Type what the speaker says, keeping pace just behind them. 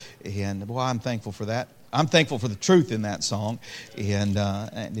And boy, I'm thankful for that. I'm thankful for the truth in that song. And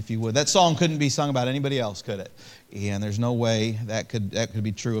if you would, that song couldn't be sung about anybody else, could it? And there's no way that could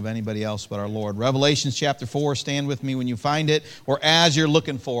be true of anybody else but our Lord. Revelation chapter 4, stand with me when you find it, or as you're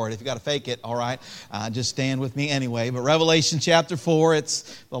looking for it. If you got to fake it, all right, just stand with me anyway. But Revelation chapter 4,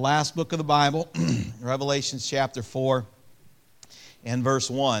 it's the last book of the Bible. Revelation chapter 4 and verse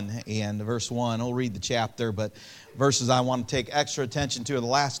 1. And verse 1, I'll read the chapter, but verses I want to take extra attention to are the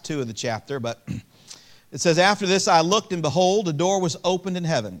last two of the chapter. But it says, "After this I looked, and behold, a door was opened in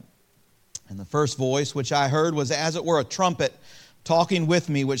heaven. And the first voice which I heard was as it were a trumpet talking with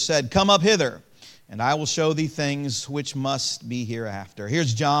me, which said, Come up hither, and I will show thee things which must be hereafter."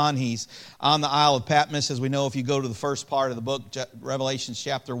 Here's John. He's on the Isle of Patmos, as we know if you go to the first part of the book, Revelation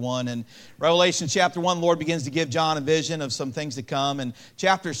chapter 1. And Revelation chapter 1, the Lord begins to give John a vision of some things to come. And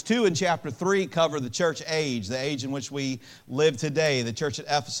chapters 2 and chapter 3 cover the church age, the age in which we live today, the church at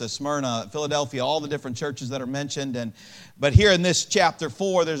Ephesus, Smyrna, Philadelphia, all the different churches that are mentioned. But here in this chapter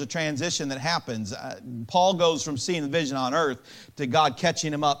 4, there's a transition that happens. Paul goes from seeing the vision on earth to God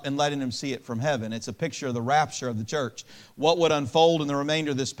catching him up and letting him see it from heaven. It's a picture of the rapture of the church. What would unfold in the remainder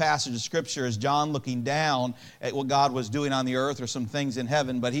of this passage of Scripture is John looking down at what God was doing on the earth or some things in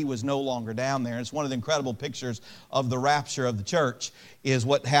heaven, but he was no longer down there. It's one of the incredible pictures of the rapture of the church is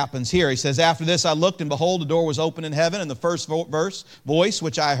what happens here. He says, "After this I looked, and behold, a door was opened in heaven, and the first voice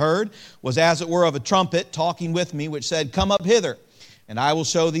which I heard was as it were of a trumpet talking with me, which said, Come up hither, and I will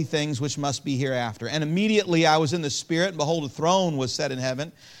show thee things which must be hereafter. And immediately I was in the Spirit, and behold, a throne was set in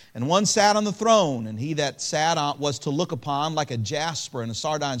heaven, and one sat on the throne, and he that sat on was to look upon like a jasper and a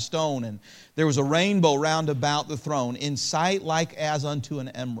sardine stone, and there was a rainbow round about the throne, in sight like as unto an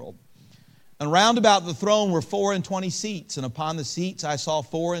emerald. And round about the throne were 24 seats, and upon the seats I saw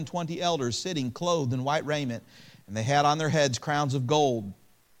 24 elders sitting, clothed in white raiment, and they had on their heads crowns of gold.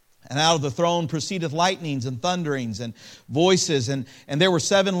 And out of the throne proceedeth lightnings and thunderings and voices, and there were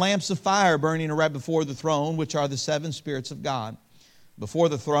 7 lamps of fire burning right before the throne, which are the 7 spirits of God. Before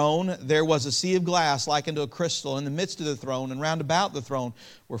the throne there was a sea of glass like unto a crystal in the midst of the throne, and round about the throne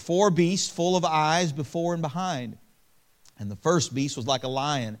were 4 beasts full of eyes before and behind. And the first beast was like a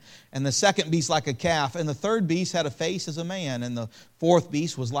lion, and the second beast like a calf, and the third beast had a face as a man, and the fourth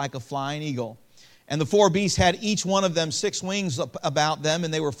beast was like a flying eagle. And the 4 beasts had each one of them 6 wings about them,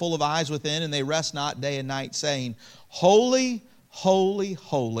 and they were full of eyes within, and they rest not day and night, saying, Holy, holy,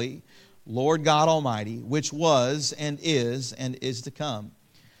 holy, Lord God Almighty, which was and is to come.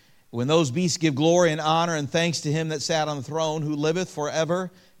 When those beasts give glory and honor and thanks to him that sat on the throne, who liveth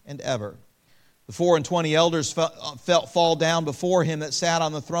forever and ever. The 24 elders fall down before him that sat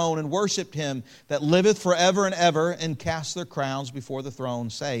on the throne, and worshipped him that liveth forever and ever, and cast their crowns before the throne,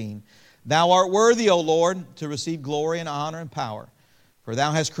 saying, Thou art worthy, O Lord, to receive glory and honor and power. For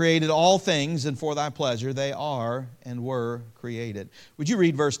thou hast created all things, and for thy pleasure they are and were created. Would you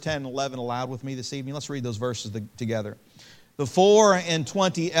read verse 10 and 11 aloud with me this evening? Let's read those verses together. The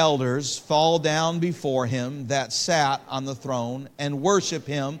 24 elders fall down before him that sat on the throne, and worship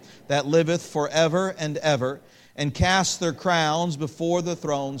him that liveth forever and ever, and cast their crowns before the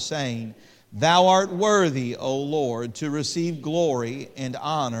throne, saying, Thou art worthy, O Lord, to receive glory and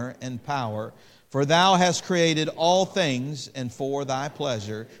honor and power. For thou hast created all things, and for thy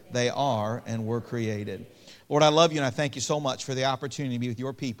pleasure they are and were created. Lord, I love you, and I thank you so much for the opportunity to be with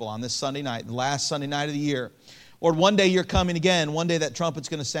your people on this Sunday night, the last Sunday night of the year. Lord, one day you're coming again. One day that trumpet's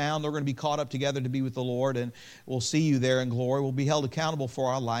going to sound. We're going to be caught up together to be with the Lord, and we'll see you there in glory. We'll be held accountable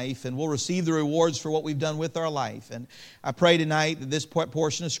for our life, and we'll receive the rewards for what we've done with our life. And I pray tonight that this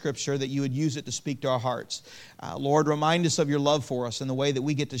portion of Scripture, that you would use it to speak to our hearts. Lord, remind us of your love for us and the way that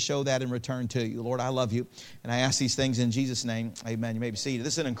we get to show that in return to you. Lord, I love you, and I ask these things in Jesus' name. Amen. You may be seated.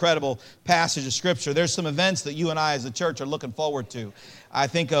 This is an incredible passage of Scripture. There's some events that you and I as a church are looking forward to. I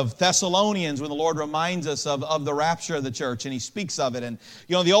think of Thessalonians when the Lord reminds us of the rapture of the church, and he speaks of it. And,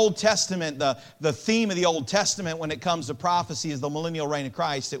 you know, the Old Testament, the theme of the Old Testament when it comes to prophecy is the millennial reign of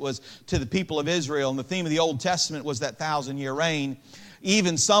Christ. It was to the people of Israel, and the theme of the Old Testament was that 1,000-year reign.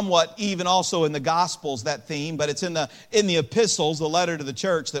 Even also in the Gospels, that theme, but it's in the epistles, the letter to the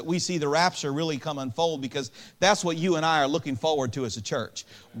church, that we see the rapture really come unfold, because that's what you and I are looking forward to as a church.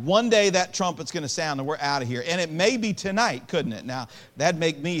 One day that trumpet's going to sound and we're out of here. And it may be tonight, couldn't it? Now, that'd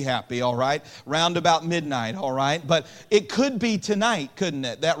make me happy, all right? Round about midnight, all right? But it could be tonight, couldn't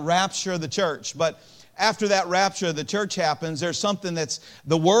it? That rapture of the church. But after that rapture of the church happens, there's something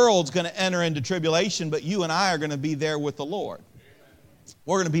the world's going to enter into tribulation, but you and I are going to be there with the Lord.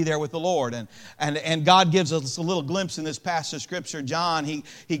 We're going to be there with the Lord. And God gives us a little glimpse in this passage of Scripture. John,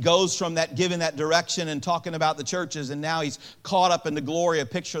 he goes from that, giving that direction and talking about the churches, and now he's caught up in the glory, a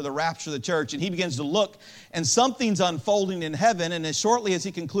picture of the rapture of the church. And he begins to look, and something's unfolding in heaven. And as shortly as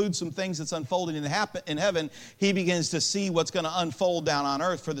he concludes some things that's unfolding in heaven, he begins to see what's going to unfold down on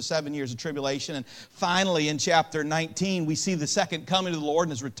earth for the 7 years of tribulation. And finally, in chapter 19, we see the second coming of the Lord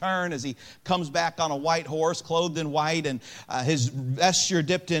and his return as he comes back on a white horse, clothed in white, and his vesture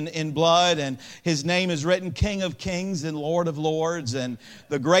dipped in blood, and his name is written King of Kings and Lord of Lords, and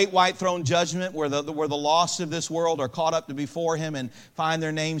the great white throne judgment where the lost of this world are caught up to before him and find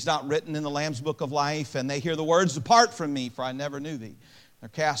their names not written in the Lamb's book of life, and they hear the words, "Depart from me, for I never knew thee." They're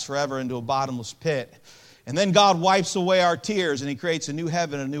cast forever into a bottomless pit. And then God wipes away our tears, and he creates a new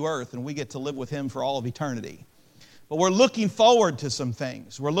heaven and a new earth, and we get to live with him for all of eternity. But we're looking forward to some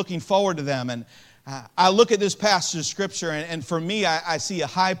things. We're looking forward to them, and I look at this passage of Scripture, and for me, I see a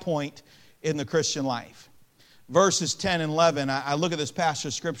high point in the Christian life. Verses 10 and 11, I look at this passage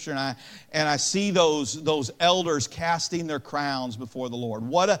of Scripture, and I see those elders casting their crowns before the Lord.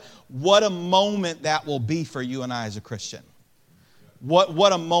 What a moment that will be for you and I as a Christian.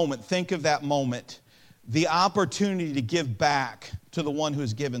 What a moment. Think of that moment. The opportunity to give back to the one who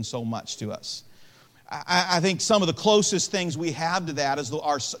has given so much to us. I think some of the closest things we have to that is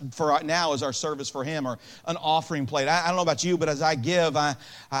for right now is our service for him, or an offering plate. I don't know about you, but as I give,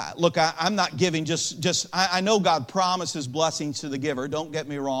 I'm not giving just. I know God promises blessings to the giver. Don't get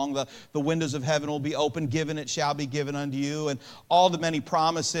me wrong. The windows of heaven will be open. Given it shall be given unto you, and all the many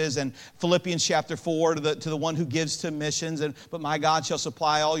promises. And Philippians chapter 4 to the one who gives to missions. But my God shall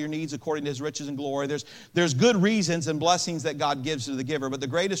supply all your needs according to his riches and glory. There's good reasons and blessings that God gives to the giver, but the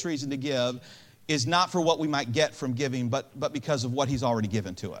greatest reason to give is not for what we might get from giving, but because of what he's already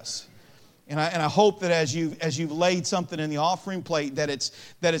given to us. And I hope that as you've laid something in the offering plate, that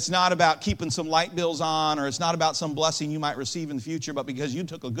it's not about keeping some light bills on, or it's not about some blessing you might receive in the future, but because you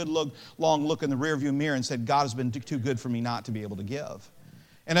took a good long look in the rearview mirror and said, God has been too good for me not to be able to give.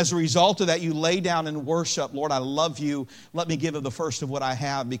 And as a result of that, you lay down and worship, Lord, I love you. Let me give of the first of what I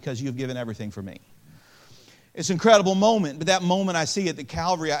have because you've given everything for me. It's an incredible moment, but that moment I see at the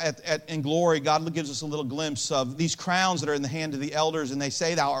Calvary in glory, God gives us a little glimpse of these crowns that are in the hand of the elders, and they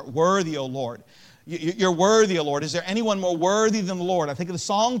say, "Thou art worthy, O Lord." You're worthy, O Lord. Is there anyone more worthy than the Lord? I think of the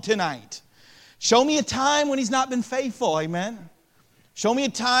song tonight. Show me a time when he's not been faithful, amen? Show me a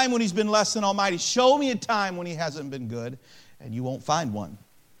time when he's been less than almighty. Show me a time when he hasn't been good, and you won't find one.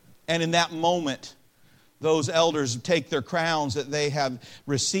 And in that moment, those elders take their crowns that they have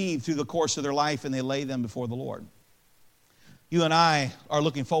received through the course of their life, and they lay them before the Lord. You and I are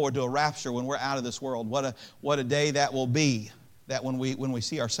looking forward to a rapture when we're out of this world. What a day that will be, that when we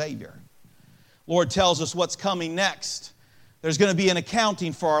see our Savior. Lord tells us what's coming next. There's going to be an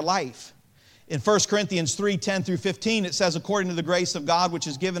accounting for our life. In 1 Corinthians 3:10 through 15, it says, "According to the grace of God which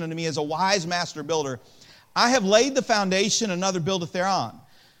is given unto me as a wise master builder, I have laid the foundation, another buildeth thereon.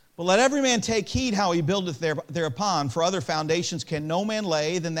 But let every man take heed how he buildeth thereupon, for other foundations can no man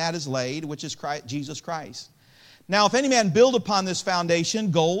lay than that is laid, which is Jesus Christ. Now if any man build upon this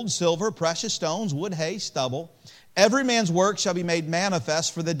foundation gold, silver, precious stones, wood, hay, stubble, every man's work shall be made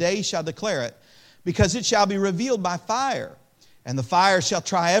manifest, for the day shall declare it, because it shall be revealed by fire. And the fire shall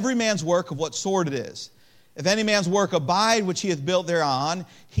try every man's work of what sort it is. If any man's work abide which he hath built thereon,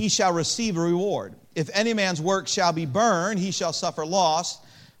 he shall receive a reward. If any man's work shall be burned, he shall suffer loss,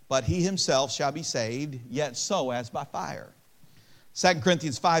 but he himself shall be saved, yet so as by fire." 2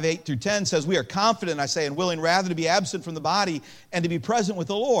 Corinthians 5:8 through 10 says, "We are confident, I say, and willing rather to be absent from the body and to be present with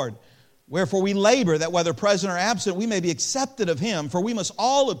the Lord. Wherefore we labor that whether present or absent, we may be accepted of him. For we must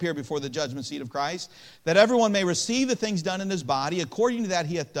all appear before the judgment seat of Christ, that everyone may receive the things done in his body, according to that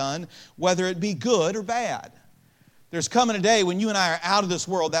he hath done, whether it be good or bad." There's coming a day when you and I are out of this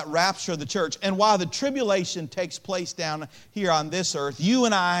world, that rapture of the church. And while the tribulation takes place down here on this earth, you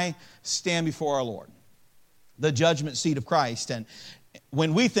and I stand before our Lord, the judgment seat of Christ. And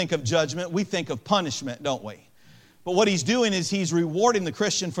when we think of judgment, we think of punishment, don't we? But what he's doing is he's rewarding the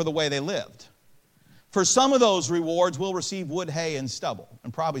Christian for the way they lived. For some of those rewards, we'll receive wood, hay, and stubble.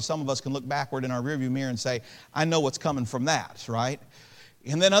 And probably some of us can look backward in our rearview mirror and say, I know what's coming from that, right?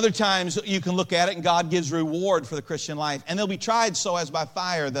 And then other times you can look at it and God gives reward for the Christian life. And they'll be tried so as by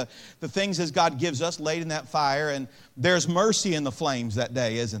fire. The things as God gives us laid in that fire. And there's mercy in the flames that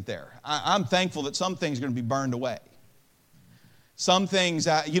day, isn't there? I'm thankful that some things are going to be burned away. Some things,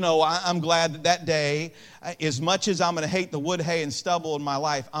 I'm glad that day, as much as I'm going to hate the wood, hay, and stubble in my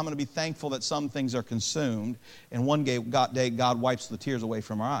life, I'm going to be thankful that some things are consumed. And one day God wipes the tears away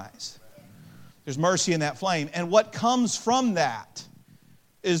from our eyes. There's mercy in that flame. And what comes from that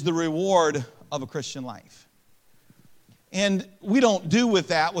is the reward of a Christian life. And we don't do with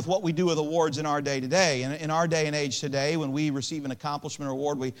that with what we do with awards in our day today. In our day and age today, when we receive an accomplishment or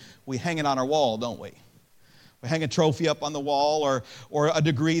award, we hang it on our wall, don't we? We hang a trophy up on the wall or a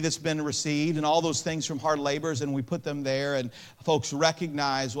degree that's been received and all those things from hard labors, and we put them there, and folks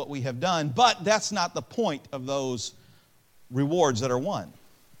recognize what we have done. But that's not the point of those rewards that are won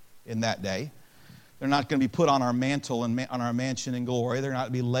in that day. They're not going to be put on our mantle and on our mansion in glory. They're not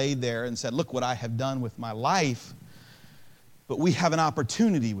going to be laid there and said, look what I have done with my life. But we have an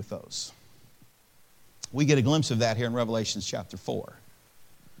opportunity with those. We get a glimpse of that here in Revelation chapter 4.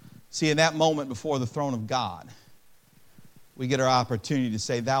 See, in that moment before the throne of God, we get our opportunity to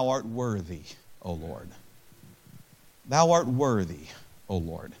say, Thou art worthy, O Lord. Thou art worthy, O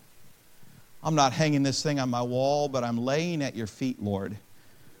Lord. I'm not hanging this thing on my wall, but I'm laying at your feet, Lord,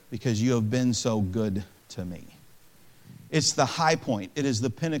 because you have been so good to me. It's the high point. It is the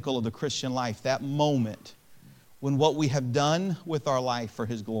pinnacle of the Christian life, that moment when what we have done with our life for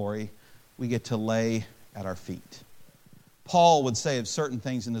His glory, we get to lay at our feet. Paul would say of certain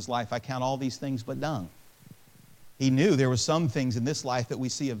things in his life, I count all these things but dung. He knew there were some things in this life that we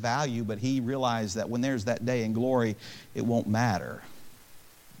see of value, but he realized that when there's that day in glory, it won't matter.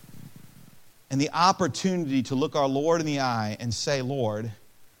 And the opportunity to look our Lord in the eye and say, Lord,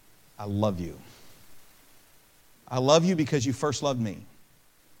 I love you. I love you because you first loved me.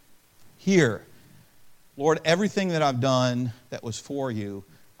 Here, Lord, everything that I've done that was for you,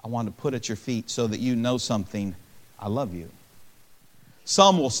 I want to put at your feet so that you know something. I love you.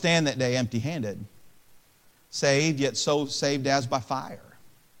 Some will stand that day empty-handed, saved, yet so saved as by fire.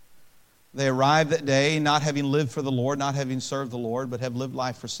 They arrive that day not having lived for the Lord, not having served the Lord, but have lived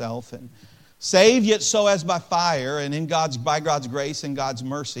life for self. And saved, yet so as by fire, and by God's grace and God's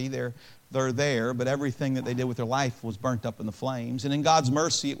mercy, they're there, but everything that they did with their life was burnt up in the flames. And in God's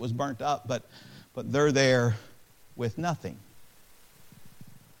mercy, it was burnt up, but they're there with nothing.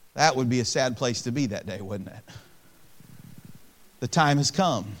 That would be a sad place to be that day, wouldn't it? The time has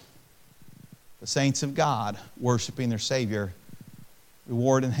come. The saints of God worshiping their Savior,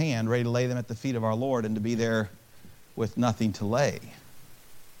 reward in hand, ready to lay them at the feet of our Lord and to be there with nothing to lay.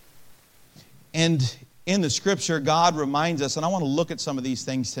 And in the Scripture, God reminds us, and I want to look at some of these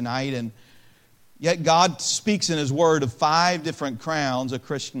things tonight, and yet God speaks in His Word of 5 different crowns a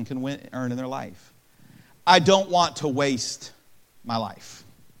Christian can earn in their life. I don't want to waste my life.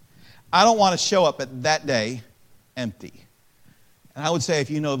 I don't want to show up at that day empty. And I would say if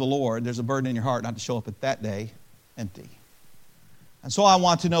you know the Lord, there's a burden in your heart not to show up at that day empty. And so I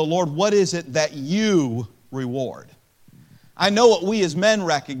want to know, Lord, what is it that you reward? I know what we as men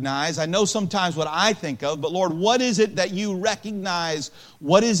recognize. I know sometimes what I think of. But Lord, what is it that you recognize?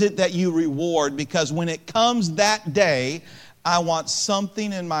 What is it that you reward? Because when it comes that day, I want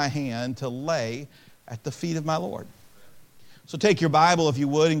something in my hand to lay at the feet of my Lord. So take your Bible, if you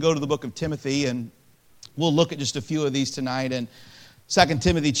would, and go to the book of Timothy. And we'll look at just a few of these tonight. And 2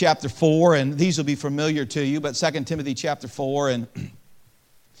 Timothy chapter 4, and these will be familiar to you, but 2 Timothy chapter 4,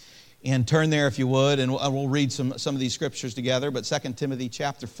 and turn there if you would, and we'll read some of these scriptures together. But 2 Timothy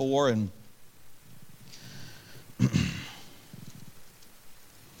chapter 4, and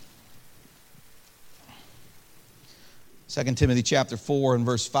 2 Timothy chapter 4 and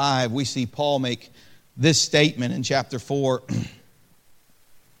verse 5, we see Paul make this statement in chapter 4.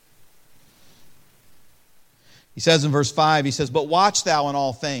 He says in verse 5, he says, But watch thou in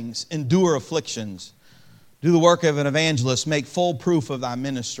all things, endure afflictions, do the work of an evangelist, make full proof of thy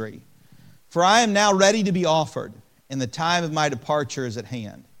ministry. For I am now ready to be offered, and the time of my departure is at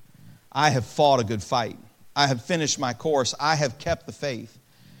hand. I have fought a good fight. I have finished my course. I have kept the faith.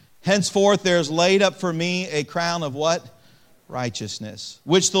 Henceforth there is laid up for me a crown of what? Righteousness,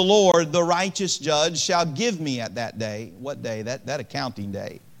 which the Lord, the righteous judge, shall give me at that day. What day? That accounting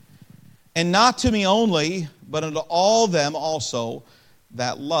day. And not to me only, but unto all them also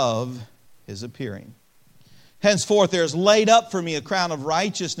that love His appearing. Henceforth there is laid up for me a crown of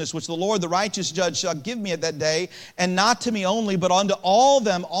righteousness, which the Lord, the righteous judge, shall give me at that day, and not to me only, but unto all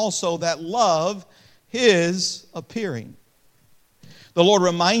them also that love His appearing. The Lord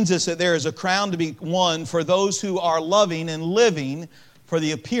reminds us that there is a crown to be won for those who are loving and living for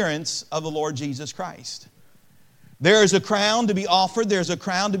the appearance of the Lord Jesus Christ. There is a crown to be offered. There's a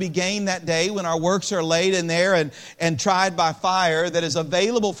crown to be gained that day when our works are laid in there and tried by fire, that is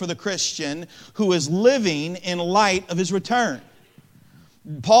available for the Christian who is living in light of his return.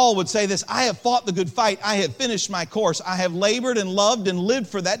 Paul would say this, I have fought the good fight. I have finished my course. I have labored and loved and lived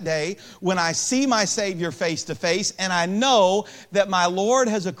for that day when I see my Savior face to face. And I know that my Lord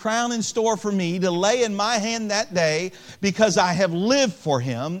has a crown in store for me to lay in my hand that day because I have lived for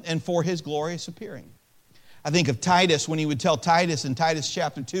Him and for His glorious appearing. I think of Titus when he would tell Titus in Titus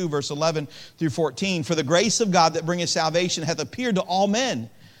chapter 2, verse 11 through 14, for the grace of God that bringeth salvation hath appeared to all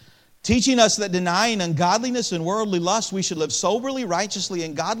men, teaching us that denying ungodliness and worldly lust, we should live soberly, righteously,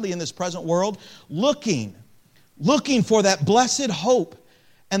 and godly in this present world, looking for that blessed hope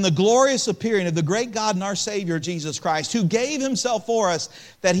and the glorious appearing of the great God and our Savior, Jesus Christ, who gave Himself for us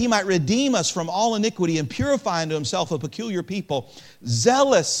that He might redeem us from all iniquity and purify unto Himself a peculiar people,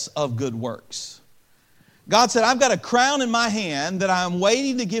 zealous of good works. God said, I've got a crown in my hand that I'm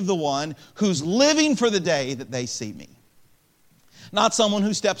waiting to give the one who's living for the day that they see me. Not someone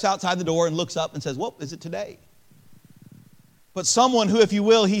who steps outside the door and looks up and says, well, is it today? But someone who, if you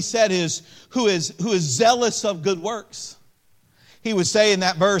will, he said who is zealous of good works. He would say in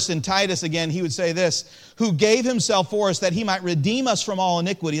that verse in Titus again, he would say this, who gave Himself for us that He might redeem us from all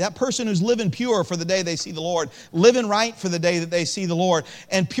iniquity. That person who's living pure for the day they see the Lord, living right for the day that they see the Lord,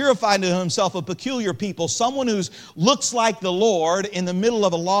 and purified to Himself a peculiar people, someone who looks like the Lord in the middle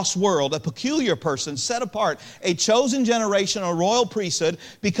of a lost world, a peculiar person, set apart, a chosen generation, a royal priesthood,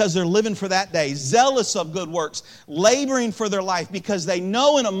 because they're living for that day, zealous of good works, laboring for their life, because they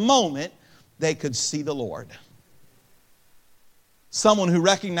know in a moment they could see the Lord. Someone who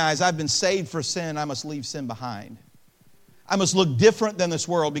recognized, I've been saved for sin, I must leave sin behind. I must look different than this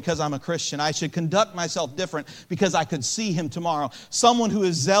world because I'm a Christian. I should conduct myself different because I could see Him tomorrow. Someone who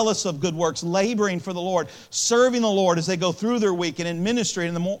is zealous of good works, laboring for the Lord, serving the Lord as they go through their week and in ministry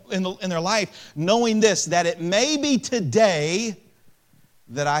and in their life, knowing this, that it may be today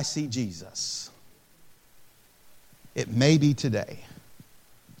that I see Jesus. It may be today.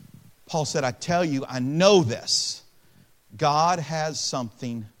 Paul said, I tell you, I know this. God has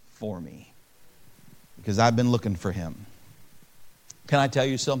something for me because I've been looking for Him. Can I tell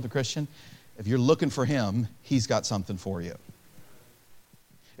you something, Christian? If you're looking for Him, He's got something for you.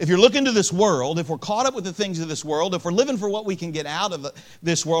 If you're looking to this world, if we're caught up with the things of this world, if we're living for what we can get out of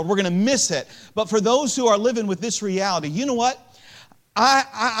this world, we're going to miss it. But for those who are living with this reality, you know what?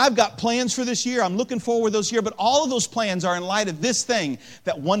 I've got plans for this year. I'm looking forward to this year, but all of those plans are in light of this thing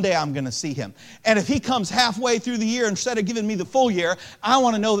that one day I'm going to see Him. And if He comes halfway through the year, instead of giving me the full year, I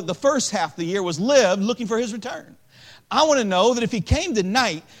want to know that the first half of the year was lived looking for His return. I want to know that if He came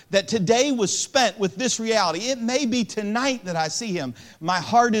tonight, that today was spent with this reality. It may be tonight that I see Him. My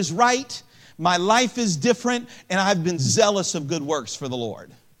heart is right, my life is different, and I've been zealous of good works for the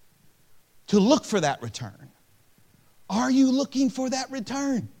Lord. To look for that return. Are you looking for that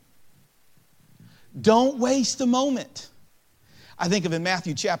return? Don't waste a moment. I think of in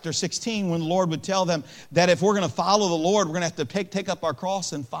Matthew chapter 16 when the Lord would tell them that if we're going to follow the Lord, we're going to have to take up our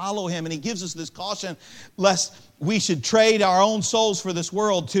cross and follow Him. And He gives us this caution lest we should trade our own souls for this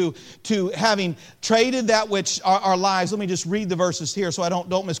world to having traded that which our lives. Let me just read the verses here so I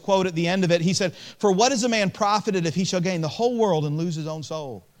don't misquote at the end of it. He said, for what is a man profited if he shall gain the whole world and lose his own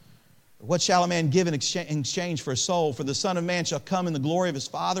soul? What shall a man give in exchange for a soul? For the Son of Man shall come in the glory of His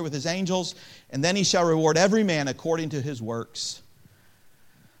Father with His angels, and then He shall reward every man according to his works.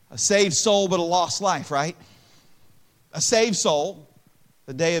 A saved soul, but a lost life, right? A saved soul,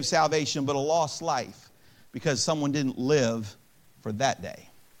 the day of salvation, but a lost life because someone didn't live for that day.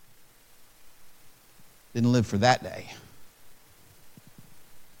 Didn't live for that day.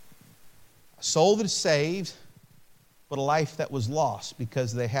 A soul that is saved, but a life that was lost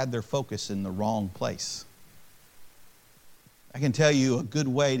because they had their focus in the wrong place. I can tell you a good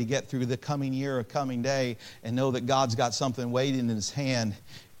way to get through the coming year or coming day and know that God's got something waiting in His hand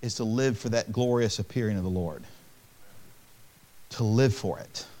is to live for that glorious appearing of the Lord. To live for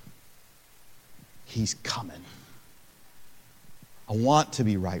it. He's coming. I want to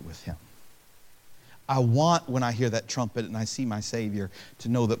be right with Him. I want, when I hear that trumpet and I see my Savior, to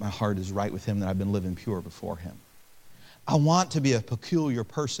know that my heart is right with Him, that I've been living pure before Him. I want to be a peculiar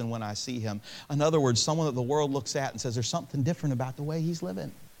person when I see Him. In other words, someone that the world looks at and says, there's something different about the way he's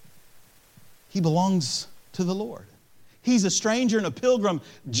living. He belongs to the Lord. He's a stranger and a pilgrim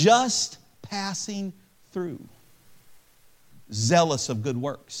just passing through. Zealous of good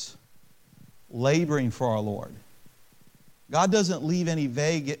works. Laboring for our Lord. God doesn't leave any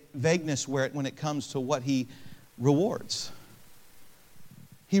vagueness when it comes to what He rewards.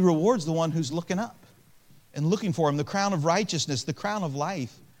 He rewards the one who's looking up and looking for Him, the crown of righteousness, the crown of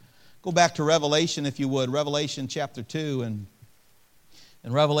life. Go back to Revelation, if you would, Revelation chapter 2. And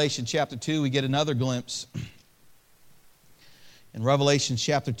in Revelation chapter 2, we get another glimpse In Revelation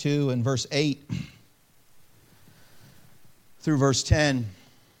chapter 2 and verse 8 through verse 10,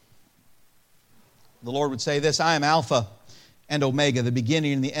 the Lord would say this, I am Alpha and Omega, the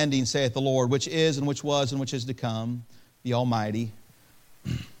beginning and the ending, saith the Lord, which is and which was and which is to come, the Almighty.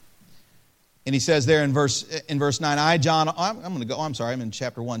 And he says there in verse 9, I, John, I'm in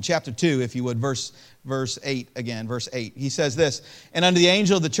chapter 1. Chapter 2, if you would, verse 8 again, verse 8. He says this, and unto the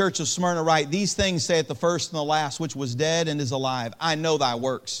angel of the church of Smyrna write, these things saith the first and the last, which was dead and is alive. I know thy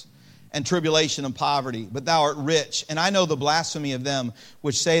works, and tribulation and poverty, but thou art rich. And I know the blasphemy of them,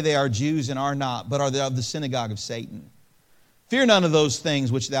 which say they are Jews and are not, but are of the synagogue of Satan. Fear none of those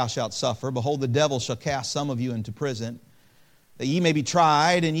things which thou shalt suffer. Behold, the devil shall cast some of you into prison, that ye may be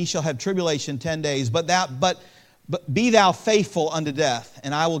tried, and ye shall have tribulation 10 days. But be thou faithful unto death,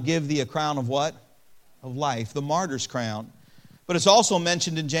 and I will give thee a crown of what? Of life, the martyr's crown. But it's also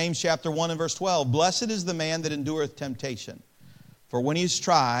mentioned in James chapter 1 and verse 12, blessed is the man that endureth temptation. For when he is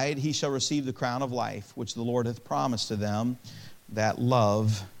tried, he shall receive the crown of life, which the Lord hath promised to them that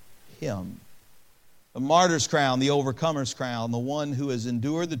love him. The martyr's crown, the overcomer's crown, the one who has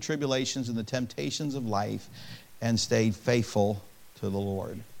endured the tribulations and the temptations of life and stayed faithful to the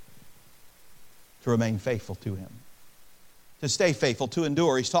Lord. To remain faithful to Him. To stay faithful, to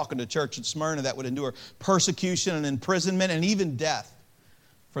endure. He's talking to a church in Smyrna that would endure persecution and imprisonment and even death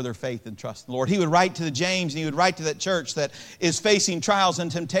for their faith and trust in the Lord. He would write to the James and he would write to that church that is facing trials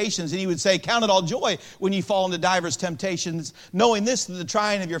and temptations, and he would say, count it all joy when you fall into divers temptations, knowing this, that the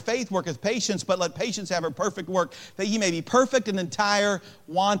trying of your faith worketh patience, but let patience have her perfect work, that ye may be perfect and entire,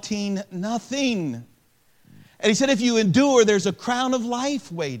 wanting nothing. And he said, if you endure, there's a crown of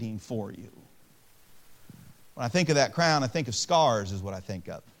life waiting for you. When I think of that crown, I think of scars is what I think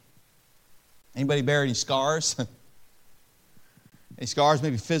of. Anybody bear any scars? Any scars,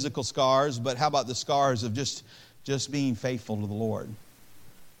 maybe physical scars, but how about the scars of just being faithful to the Lord?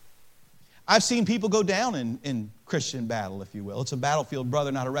 I've seen people go down in Christian battle, if you will. It's a battlefield,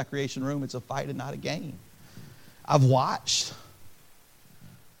 brother, not a recreation room. It's a fight and not a game. I've watched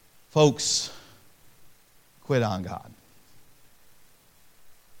folks quit on God.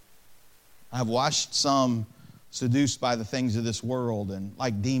 I've watched some seduced by the things of this world, and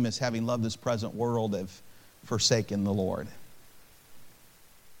like Demas, having loved this present world, have forsaken the Lord.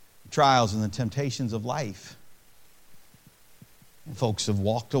 Trials and the temptations of life. And folks have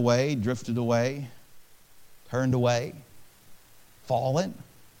walked away, drifted away, turned away, fallen.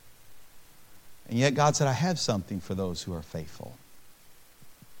 And yet God said, I have something for those who are faithful.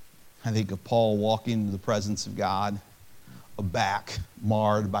 I think of Paul walking into the presence of God, a back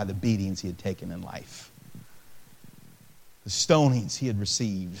marred by the beatings he had taken in life, the stonings he had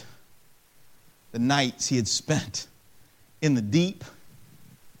received, the nights he had spent in the deep,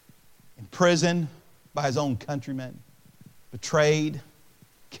 in prison by his own countrymen, betrayed,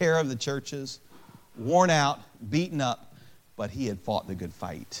 care of the churches, worn out, beaten up, but he had fought the good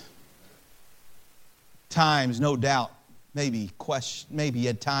fight. Times, no doubt, maybe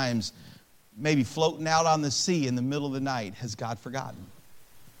at times, maybe floating out on the sea in the middle of the night, has God forgotten?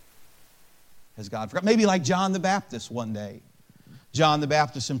 Has God forgotten? Maybe like John the Baptist one day. John the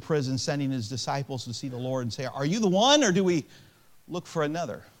Baptist in prison sending his disciples to see the Lord and say, are you the one, or do we look for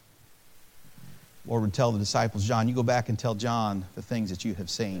another? The Lord would tell the disciples, John, you go back and tell John the things that you have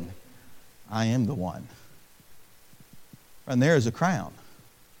seen. I am the one. And there is a crown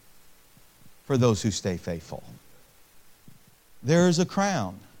for those who stay faithful. There is a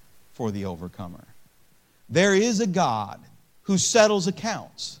crown for the overcomer. There is a God who settles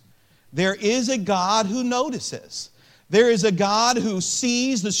accounts. There is a God who notices. There is a God who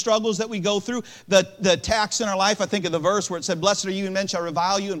sees the struggles that we go through, the attacks in our life. I think of the verse where it said, blessed are you, and men shall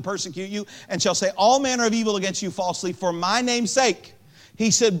revile you and persecute you, and shall say all manner of evil against you falsely for my name's sake.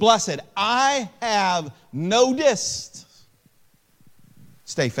 He said, blessed, I have noticed.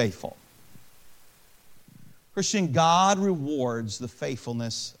 Stay faithful. Christian, God rewards the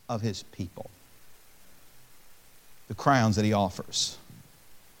faithfulness of His people. The crowns that He offers.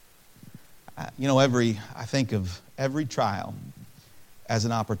 I think of every trial as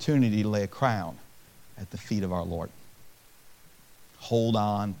an opportunity to lay a crown at the feet of our Lord. Hold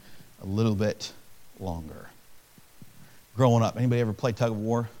on a little bit longer. Growing up, anybody ever play tug of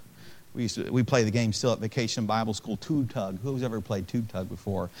war? We play the game still at Vacation Bible School, tube tug. Who's ever played tube tug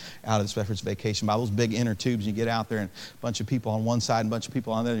before out of the Specialist Vacation Bible? Those big inner tubes, you get out there and a bunch of people on one side and a bunch of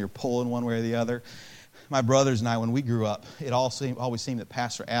people on the other, you're pulling one way or the other. My brothers and I, when we grew up, it always seemed that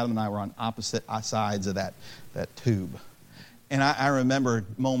Pastor Adam and I were on opposite sides of that tube. And I remember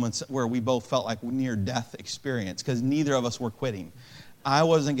moments where we both felt like near-death experience because neither of us were quitting. I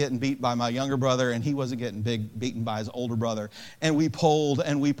wasn't getting beat by my younger brother, and he wasn't getting beaten by his older brother. And we polled,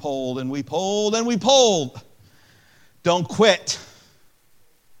 and we polled, and we polled, and we polled. Don't quit.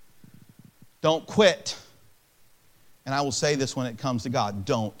 Don't quit. And I will say this when it comes to God.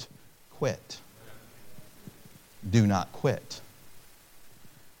 Don't quit. Do not quit.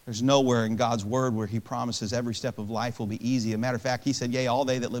 There's nowhere in God's word where he promises every step of life will be easy. As a matter of fact, he said, yea, all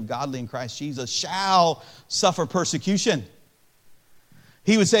they that live godly in Christ Jesus shall suffer persecution.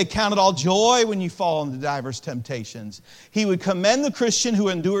 He would say, count it all joy when you fall into diverse temptations. He would commend the Christian who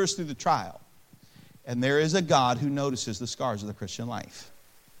endures through the trial. And there is a God who notices the scars of the Christian life.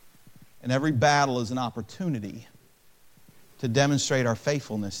 And every battle is an opportunity to demonstrate our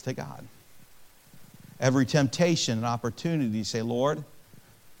faithfulness to God. Every temptation, an opportunity to say, Lord,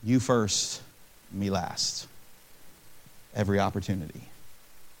 you first, me last. Every opportunity.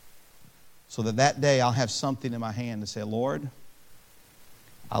 So that day I'll have something in my hand to say, Lord,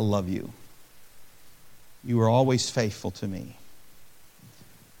 I love you. You are always faithful to me.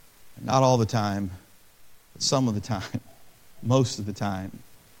 Not all the time, but some of the time, most of the time,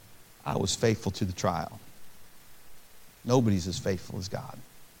 I was faithful to the trial. Nobody's as faithful as God.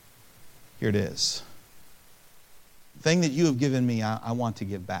 Here it is. The thing that you have given me, I want to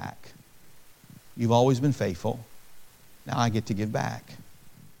give back. You've always been faithful. Now I get to give back.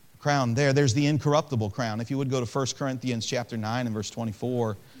 Crown there's the incorruptible crown. If you would go to 1 Corinthians chapter 9 and verse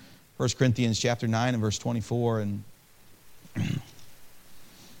 24. 1 Corinthians chapter 9 and verse 24. And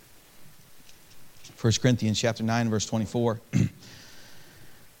 1 Corinthians chapter 9 and verse 24.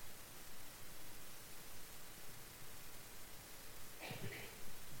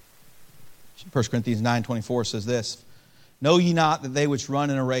 1 Corinthians 9:24 says this, know ye not that they which run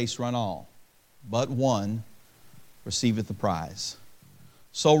in a race run all, but one receiveth the prize.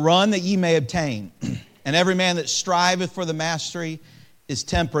 So run that ye may obtain. And every man that striveth for the mastery is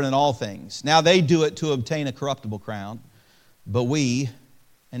temperate in all things. Now they do it to obtain a corruptible crown, but we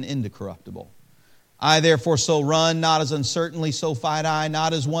an incorruptible. I therefore so run, not as uncertainly, so fight I,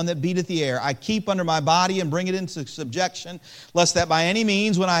 not as one that beateth the air. I keep under my body and bring it into subjection, lest that by any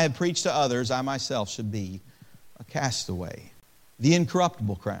means, when I have preached to others, I myself should be a castaway. The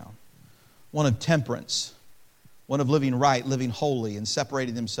incorruptible crown, one of temperance, one of living right, living holy, and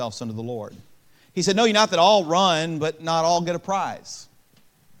separating themselves unto the Lord. He said, know ye not that all run, but not all get a prize.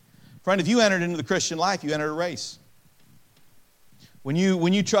 Friend, if you entered into the Christian life, you entered a race. When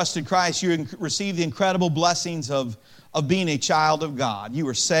you trusted Christ, you received the incredible blessings of being a child of God. You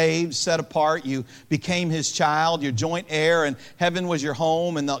were saved, set apart. You became His child, your joint heir, and heaven was your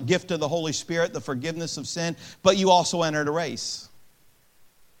home, and the gift of the Holy Spirit, the forgiveness of sin. But you also entered a race.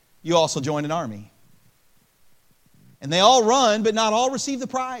 You also joined an army. And they all run, but not all receive the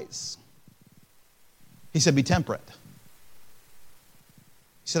prize. He said, be temperate.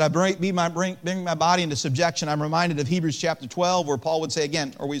 He said, I bring my body into subjection. I'm reminded of Hebrews chapter 12, where Paul would say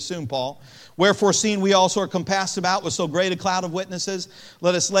again, or we assume Paul, wherefore seeing we also are compassed about with so great a cloud of witnesses,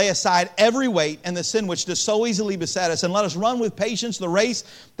 let us lay aside every weight and the sin which does so easily beset us, and let us run with patience the race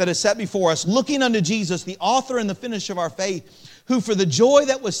that is set before us, looking unto Jesus, the author and the finisher of our faith, who for the joy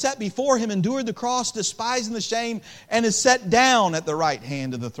that was set before Him endured the cross, despising the shame, and is set down at the right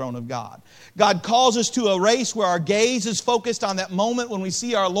hand of the throne of God. God calls us to a race where our gaze is focused on that moment when we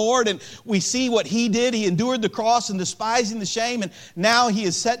see our Lord and we see what He did. He endured the cross and despising the shame, and now He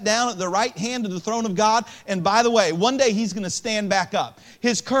is set down at the right hand of the throne of God. And by the way, one day He's going to stand back up.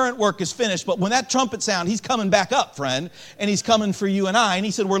 His current work is finished, but when that trumpet sounds, He's coming back up, friend, and He's coming for you and I. And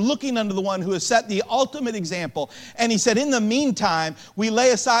He said, we're looking unto the one who has set the ultimate example. And He said, in the meantime, we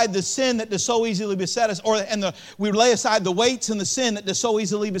lay aside the sin that does so easily beset us, we lay aside the weights and the sin that does so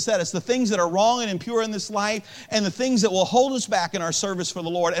easily beset us, the things that are wrong and impure in this life, and the things that will hold us back in our service for the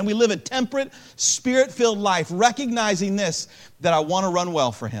Lord. And we live a temperate, Spirit-filled life, recognizing this, that I want to run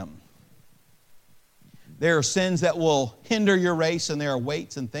well for Him. There are sins that will hinder your race, and there are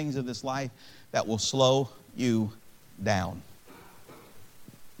weights and things of this life that will slow you down.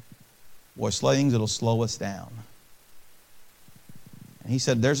 Boy, things that will slow us down. And He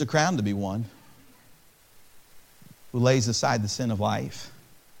said, there's a crown to be won, who lays aside the sin of life,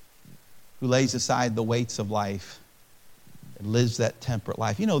 who lays aside the weights of life, and lives that temperate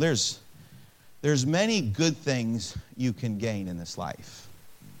life. You know, there's many good things you can gain in this life.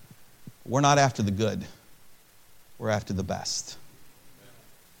 We're not after the good. We're after the best.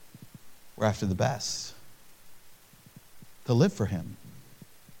 We're after the best. To live for Him.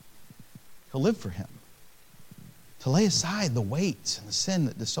 To live for Him. To lay aside the weights and the sin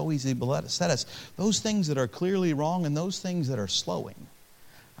that does so easily beset us. Those things that are clearly wrong and those things that are slowing.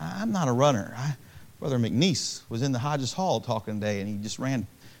 I'm not a runner. Brother McNeese was in the Hodges Hall talking today, and he just ran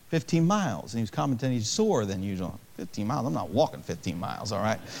 15 miles, and he was commenting he's sore than usual. 15 miles? I'm not walking 15 miles, all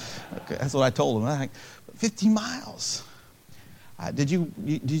right? Okay, that's what I told him. I'm like, 15 miles. Did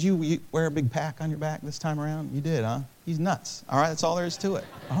you wear a big pack on your back this time around? You did, huh? He's nuts. All right, that's all there is to it.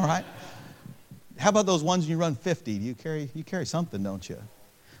 All right. How about those ones when you run 50? You carry something, don't you?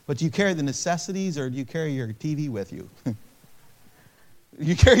 But do you carry the necessities, or do you carry your TV with you?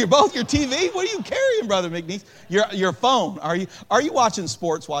 You carry both your TV? What are you carrying, Brother McNeese? Your phone. Are you watching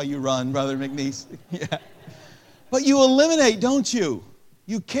sports while you run, Brother McNeese? Yeah. But you eliminate, don't you?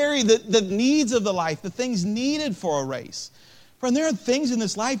 You carry the needs of the life, the things needed for a race. Friend, there are things in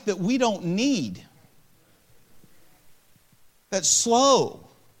this life that we don't need. That's slow.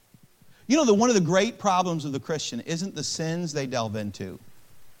 You know that one of the great problems of the Christian isn't the sins they delve into.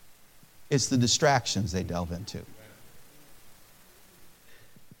 It's the distractions they delve into.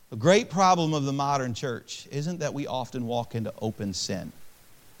 The great problem of the modern church isn't that we often walk into open sin,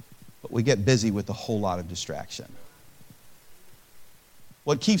 but we get busy with a whole lot of distraction.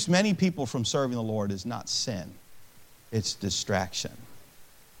 What keeps many people from serving the Lord is not sin, it's distraction.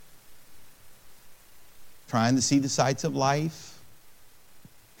 Trying to see the sights of life,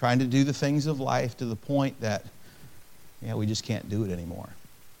 trying to do the things of life to the point that, we just can't do it anymore.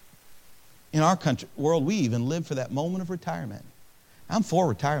 In our country, world, we even live for that moment of retirement. I'm for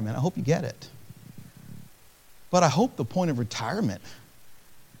retirement. I hope you get it. But I hope the point of retirement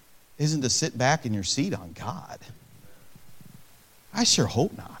isn't to sit back in your seat on God. I sure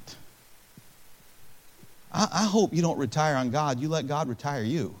hope not. I hope you don't retire on God. You let God retire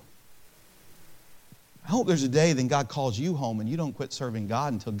you. I hope there's a day then God calls you home and you don't quit serving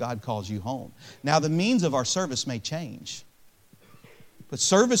God until God calls you home. Now, the means of our service may change, but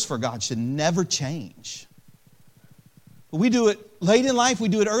service for God should never change. We do it late in life, we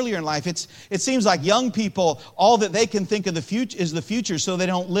do it earlier in life. It seems like young people, all that they can think of the future is the future, so they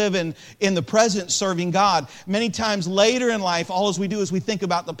don't live in the present serving God. Many times later in life, all we do is we think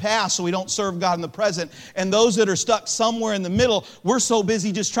about the past, so we don't serve God in the present. And those that are stuck somewhere in the middle, we're so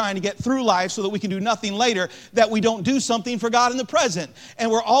busy just trying to get through life so that we can do nothing later, that we don't do something for God in the present.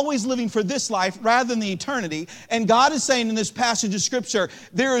 And we're always living for this life rather than the eternity. And God is saying in this passage of Scripture,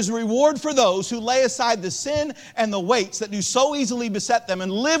 there is a reward for those who lay aside the sin and the weights that do so easily beset them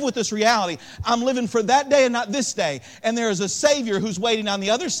and live with this reality. I'm living for that day and not this day. And there is a Savior who's waiting on the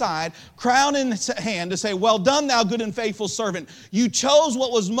other side, crown in hand, to say, well done, thou good and faithful servant. You chose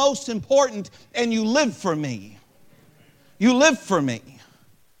what was most important and you lived for me. You lived for me. He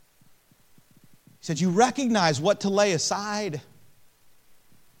said, you recognize what to lay aside,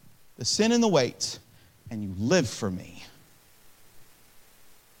 the sin and the weights, and you lived for me.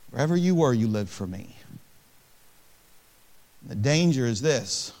 Wherever you were, you lived for me. The danger is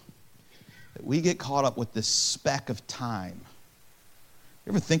this, that we get caught up with this speck of time.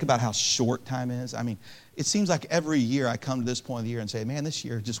 You ever think about how short time is? I mean, it seems like every year I come to this point of the year and say, man, this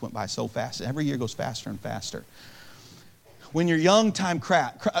year just went by so fast. Every year goes faster and faster. When you're young, time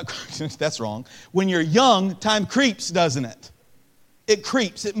that's wrong. When you're young, time creeps, doesn't it? It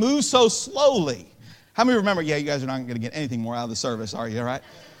creeps. It moves so slowly. How many remember, you guys are not going to get anything more out of the service, are you, all right?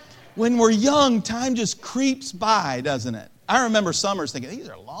 When we're young, time just creeps by, doesn't it? I remember summers thinking, these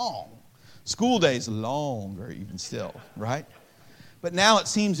are long. School days longer even still, right? But now it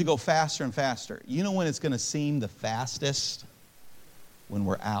seems to go faster and faster. You know when it's going to seem the fastest? When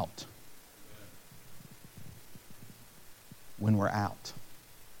we're out. When we're out.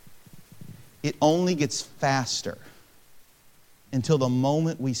 It only gets faster until the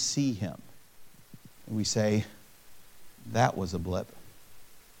moment we see Him. And we say, that was a blip.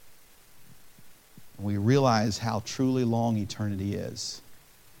 We realize how truly long eternity is.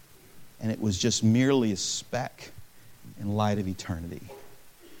 And it was just merely a speck in light of eternity.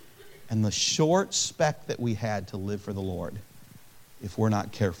 And the short speck that we had to live for the Lord, if we're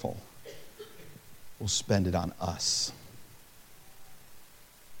not careful, we'll spend it on us.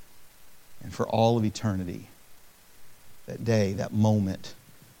 And for all of eternity, that day, that moment,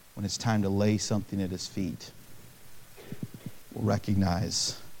 when it's time to lay something at His feet, we'll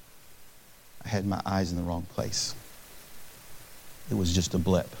recognize I had my eyes in the wrong place. It was just a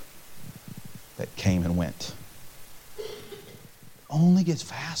blip that came and went. It only gets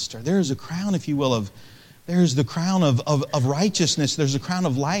faster. There is a crown, if you will, there's the crown of righteousness. There's a crown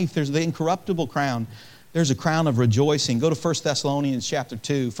of life. There's the incorruptible crown. There's a crown of rejoicing. Go to 1 Thessalonians chapter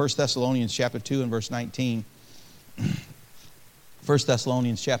 2. 1 Thessalonians chapter 2 and verse 19. 1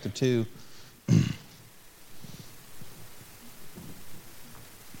 Thessalonians chapter 2.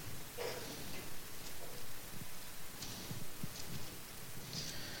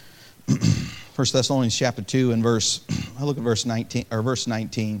 1 Thessalonians chapter 2 and I look at verse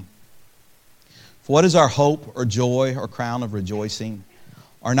 19. For what is our hope or joy or crown of rejoicing?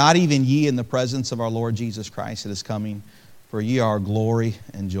 Are not even ye in the presence of our Lord Jesus Christ that is coming? For ye are our glory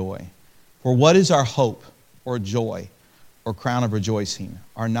and joy. For what is our hope or joy or crown of rejoicing?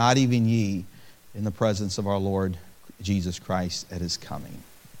 Are not even ye in the presence of our Lord Jesus Christ that is coming?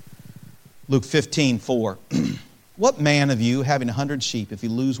 Luke 15:4. What man of you, having 100 sheep, if he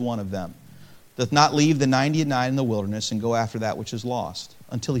lose one of them, doth not leave the 99 in the wilderness and go after that which is lost,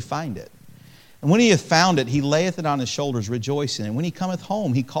 until he find it? And when he hath found it, he layeth it on his shoulders, rejoicing. And when he cometh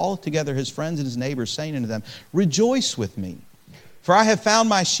home, he calleth together his friends and his neighbors, saying unto them, Rejoice with me, for I have found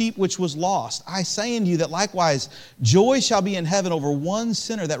my sheep which was lost. I say unto you that likewise joy shall be in heaven over one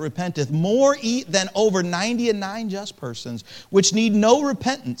sinner that repenteth, more than over 99 just persons, which need no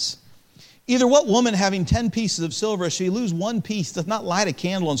repentance. Either what woman having 10 pieces of silver, if she lose one piece, doth not light a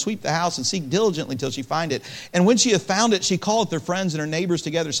candle and sweep the house and seek diligently till she find it? And when she hath found it, she calleth her friends and her neighbors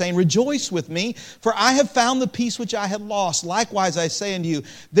together, saying, Rejoice with me, for I have found the piece which I had lost. Likewise I say unto you,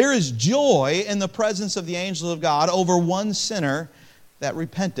 there is joy in the presence of the angels of God over one sinner that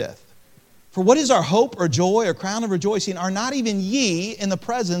repenteth. For what is our hope or joy or crown of rejoicing? Are not even ye in the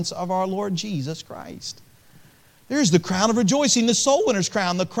presence of our Lord Jesus Christ? There's the crown of rejoicing, the soul winner's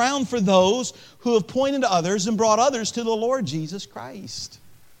crown, the crown for those who have pointed to others and brought others to the Lord Jesus Christ.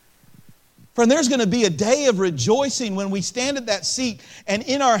 Friend, there's going to be a day of rejoicing when we stand at that seat and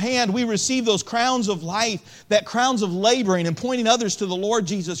in our hand we receive those crowns of life, that crowns of laboring and pointing others to the Lord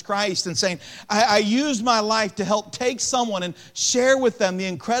Jesus Christ and saying, I used my life to help take someone and share with them the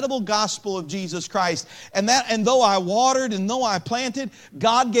incredible gospel of Jesus Christ. And though I watered and though I planted,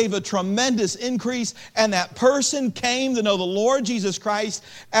 God gave a tremendous increase, and that person came to know the Lord Jesus Christ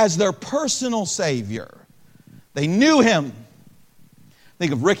as their personal Savior. They knew Him.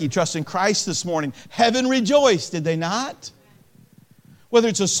 Think of Ricky trusting Christ this morning. Heaven rejoiced, did they not? Whether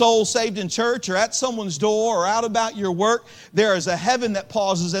it's a soul saved in church or at someone's door or out about your work, there is a heaven that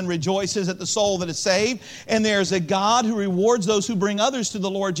pauses and rejoices at the soul that is saved. And there is a God who rewards those who bring others to the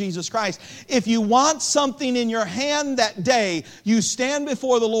Lord Jesus Christ. If you want something in your hand that day, you stand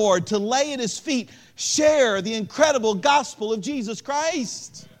before the Lord to lay at His feet. Share the incredible gospel of Jesus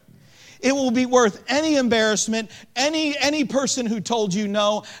Christ. It will be worth any embarrassment, any person who told you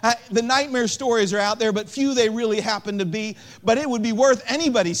no. The nightmare stories are out there, but few they really happen to be. But it would be worth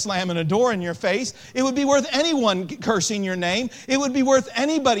anybody slamming a door in your face. It would be worth anyone cursing your name. It would be worth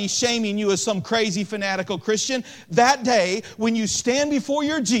anybody shaming you as some crazy fanatical Christian. That day, when you stand before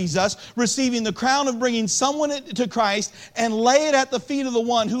your Jesus, receiving the crown of bringing someone to Christ and lay it at the feet of the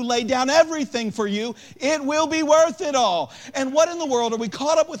one who laid down everything for you, it will be worth it all. And what in the world are we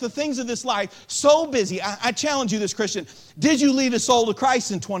caught up with the things of this life, so busy? I challenge you this, Christian. Did you lead a soul to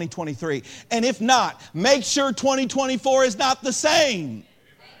Christ in 2023? And if not, make sure 2024 is not the same.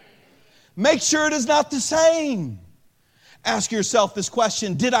 Make sure it is not the same. Ask yourself this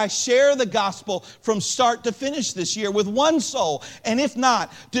question: did I share the gospel from start to finish this year with one soul? And if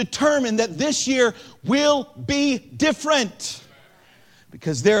not, determine that this year will be different.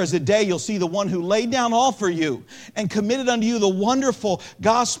 Because there is a day you'll see the one who laid down all for you and committed unto you the wonderful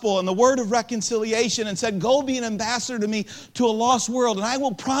gospel and the word of reconciliation and said, go be an ambassador to me to a lost world. And I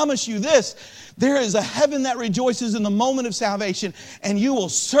will promise you this, there is a heaven that rejoices in the moment of salvation, and you will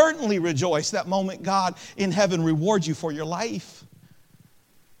certainly rejoice that moment God in heaven rewards you for your life.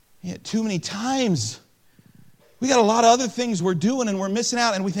 Too many times we got a lot of other things we're doing and we're missing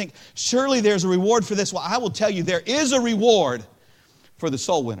out, and we think, surely there's a reward for this. Well, I will tell you, there is a reward for the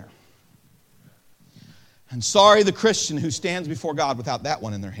soul winner. And sorry the Christian who stands before God without that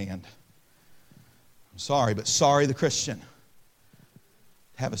one in their hand. I'm sorry, but sorry the Christian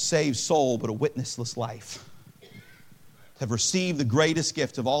to have a saved soul but a witnessless life. To have received the greatest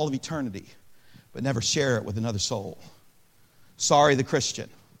gift of all of eternity but never share it with another soul. Sorry the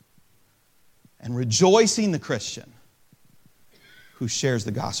Christian. And rejoicing the Christian who shares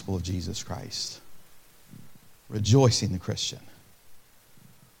the gospel of Jesus Christ. Rejoicing the Christian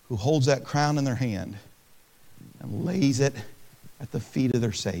who holds that crown in their hand and lays it at the feet of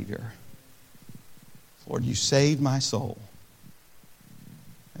their Savior. Lord, you saved my soul.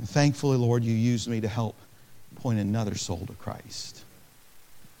 And thankfully, Lord, you used me to help point another soul to Christ.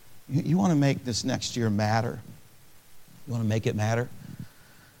 You want to make this next year matter? You want to make it matter?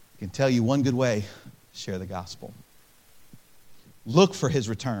 I can tell you one good way: share the gospel. Look for His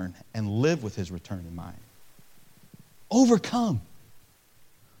return and live with His return in mind.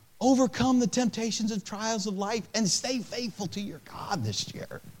 Overcome the temptations and trials of life and stay faithful to your God this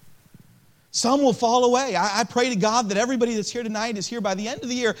year. Some will fall away. I pray to God that everybody that's here tonight is here by the end of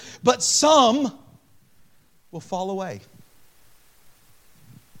the year, but some will fall away.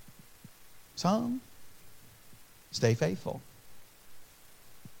 Some stay faithful.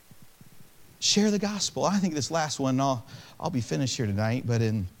 Share the gospel. I think this last one, I'll be finished here tonight, but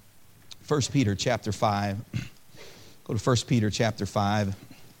in 1 Peter chapter 5, go to 1 Peter chapter 5.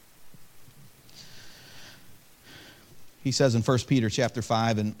 He says in 1 Peter chapter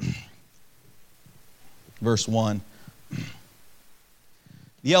 5 and verse 1,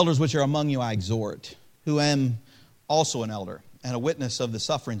 the elders which are among you I exhort, who am also an elder, and a witness of the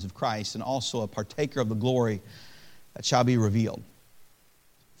sufferings of Christ, and also a partaker of the glory that shall be revealed.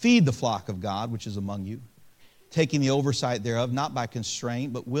 Feed the flock of God which is among you, taking the oversight thereof, not by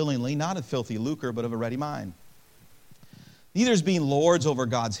constraint, but willingly, not of filthy lucre, but of a ready mind. Neither as being lords over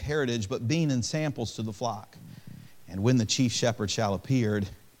God's heritage, but being ensamples to the flock. And when the chief shepherd shall appear,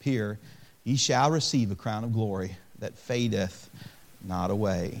 ye shall receive a crown of glory that fadeth not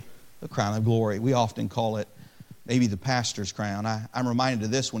away. The crown of glory. We often call it maybe the pastor's crown. I'm reminded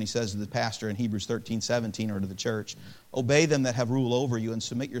of this when he says to the pastor in Hebrews 13:17, or to the church, obey them that have rule over you, and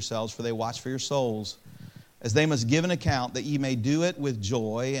submit yourselves, for they watch for your souls, as they must give an account, that ye may do it with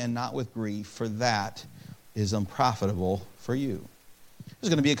joy and not with grief, for that is unprofitable for you.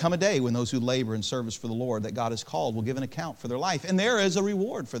 There's going to come a day when those who labor in service for the Lord that God has called will give an account for their life. And there is a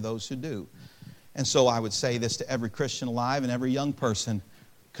reward for those who do. And so I would say this to every Christian alive and every young person: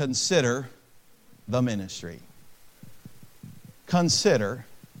 consider the ministry. Consider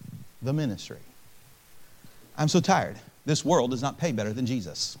the ministry. I'm so tired. This world does not pay better than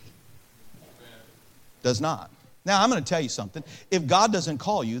Jesus. Does not. Now, I'm going to tell you something. If God doesn't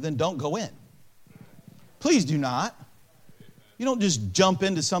call you, then don't go in. Please do not. You don't just jump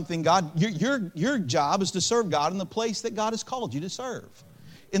into something God... Your job is to serve God in the place that God has called you to serve,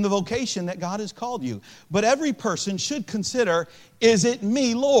 in the vocation that God has called you. But every person should consider, is it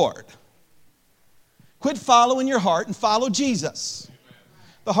me, Lord? Quit following your heart and follow Jesus.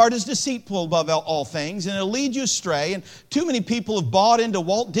 The heart is deceitful above all things, and it'll lead you astray. And too many people have bought into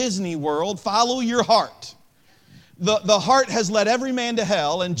Walt Disney World. Follow your heart. The heart has led every man to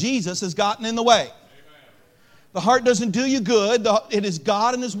hell, and Jesus has gotten in the way. The heart doesn't do you good. It is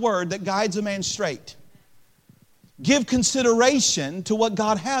God and His Word that guides a man straight. Give consideration to what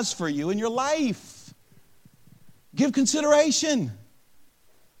God has for you in your life. Give consideration.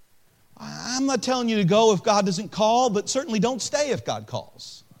 I'm not telling you to go if God doesn't call, but certainly don't stay if God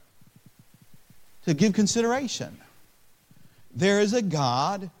calls. To give consideration. There is a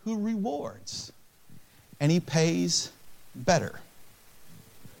God who rewards, and He pays better.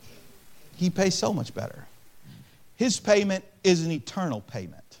 He pays so much better. His payment is an eternal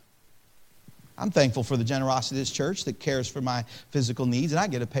payment. I'm thankful for the generosity of this church that cares for my physical needs, and I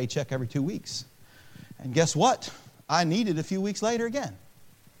get a paycheck every 2 weeks. And guess what? I need it a few weeks later again.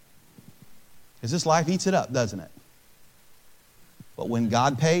 Because this life eats it up, doesn't it? But when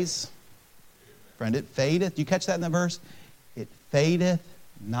God pays, friend, it fadeth. Do you catch that in the verse? It fadeth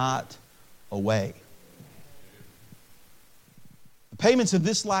not away. The payments of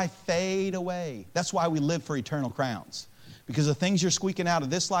this life fade away. That's why we live for eternal crowns. Because the things you're squeaking out of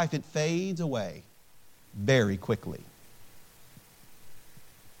this life, it fades away very quickly.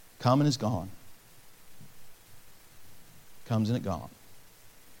 Come and is gone. Comes and it gone.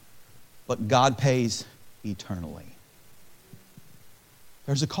 But God pays eternally.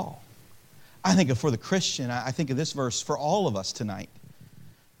 There's a call. I think for the Christian, I think of this verse for all of us tonight.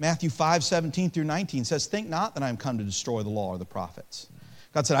 Matthew 5:17 through 19 says, think not that I am come to destroy the law or the prophets.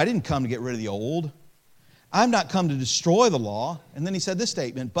 God said, I didn't come to get rid of the old. I'm not come to destroy the law. And then He said this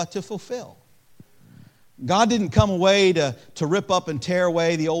statement, but to fulfill. God didn't come away to rip up and tear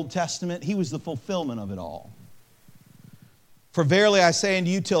away the Old Testament. He was the fulfillment of it all. For verily I say unto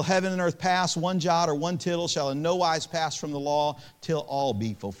you, till heaven and earth pass, one jot or one tittle shall in no wise pass from the law, till all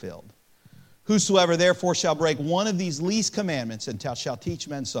be fulfilled. Whosoever therefore shall break one of these least commandments and shall teach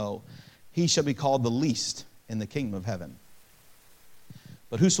men so, he shall be called the least in the kingdom of heaven.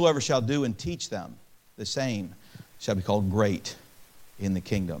 But whosoever shall do and teach them, the same shall be called great in the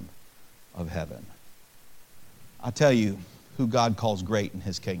kingdom of heaven. I tell you who God calls great in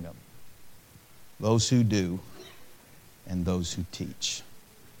His kingdom. Those who do and those who teach.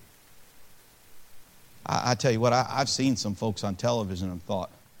 I tell you what, I've seen some folks on television and thought,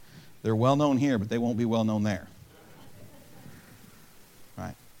 they're well known here, but they won't be well known there.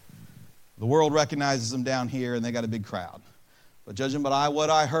 Right? The world recognizes them down here, and they got a big crowd. But judging by what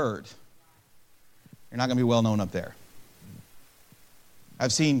I heard, you're not going to be well known up there.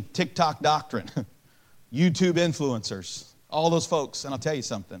 I've seen TikTok doctrine, YouTube influencers, all those folks, and I'll tell you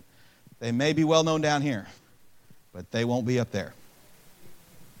something. They may be well known down here, but they won't be up there.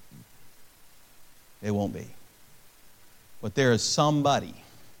 They won't be. But there is somebody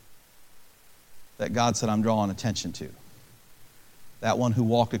that God said I'm drawing attention to. That one who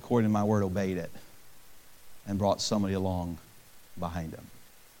walked according to my word, obeyed it, and brought somebody along behind him.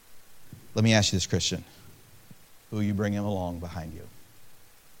 Let me ask you this, Christian. Who are you bringing along behind you?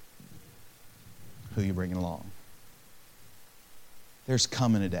 Who are you bringing along? There's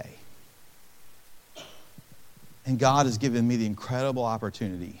coming a day. And God has given me the incredible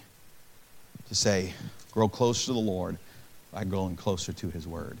opportunity to say, grow closer to the Lord by growing closer to His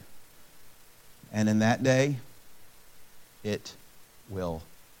Word. And in that day, it will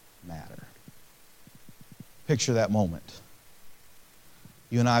matter. Picture that moment.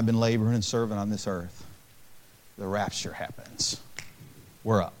 You and I have been laboring and serving on this earth. The rapture happens.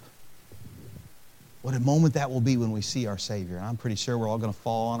 We're up. What a moment that will be when we see our Savior. And I'm pretty sure we're all going to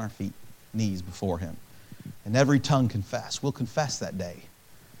fall on our feet, knees before Him. And every tongue confess. We'll confess that day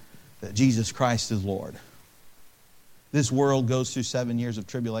that Jesus Christ is Lord. This world goes through 7 years of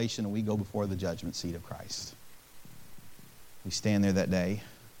tribulation, and we go before the judgment seat of Christ. We stand there that day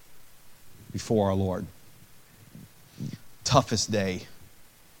before our Lord. Toughest day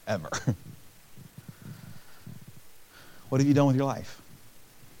ever. What have you done with your life?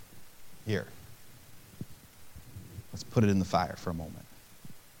 Here. Let's put it in the fire for a moment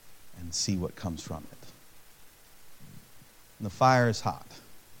and see what comes from it. And the fire is hot.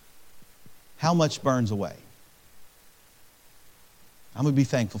 How much burns away? I'm going to be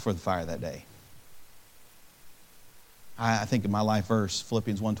thankful for the fire that day. I think in my life verse,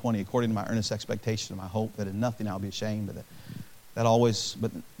 Philippians 1:20, according to my earnest expectation and my hope that in nothing I'll be ashamed, according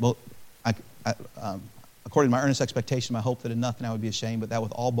to my earnest expectation, my hope that in nothing I would be ashamed, but that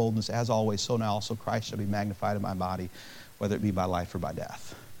with all boldness, as always, so now also Christ shall be magnified in my body, whether it be by life or by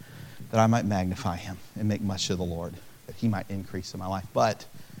death. That I might magnify Him and make much of the Lord, that He might increase in my life, but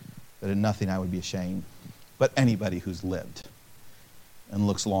that in nothing I would be ashamed. But anybody who's lived and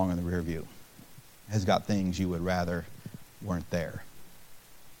looks long in the rear view has got things you would rather weren't there.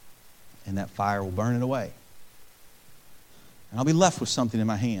 And that fire will burn it away. And I'll be left with something in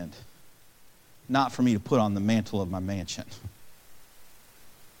my hand, not for me to put on the mantle of my mansion,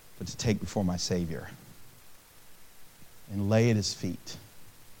 but to take before my Savior and lay at His feet.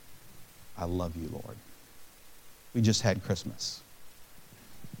 I love you, Lord. We just had Christmas.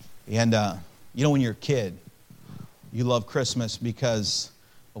 And you know, when you're a kid, you love Christmas because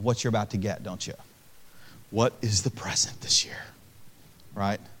of what you're about to get, don't you? What is the present this year?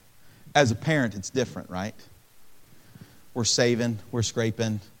 Right? As a parent, it's different, right? We're saving, we're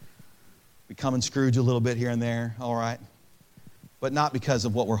scraping, becoming Scrooge a little bit here and there, all right? But not because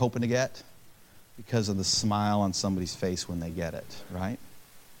of what we're hoping to get, because of the smile on somebody's face when they get it, right?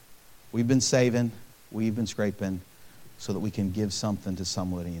 We've been saving, we've been scraping, so that we can give something to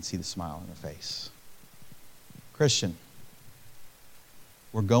somebody and see the smile on their face. Christian,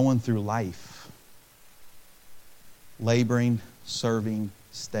 we're going through life, laboring, serving,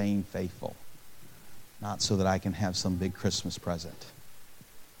 staying faithful. Not so that I can have some big Christmas present,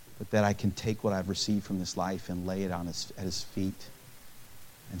 but that I can take what I've received from this life and lay it at His feet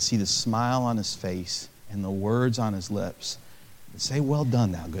and see the smile on His face and the words on His lips and say, well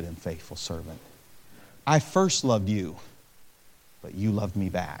done, thou good and faithful servant. I first loved you, but you loved me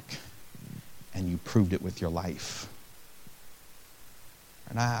back, and you proved it with your life.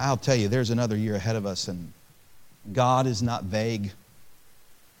 And I'll tell you, there's another year ahead of us, and God is not vague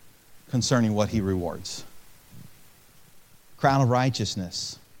concerning what He rewards. Crown of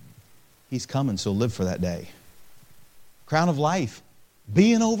righteousness, He's coming, so live for that day. Crown of life,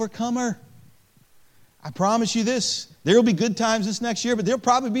 be an overcomer. I promise you this, there will be good times this next year, but there'll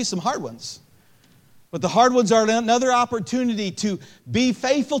probably be some hard ones. But the hard ones are another opportunity to be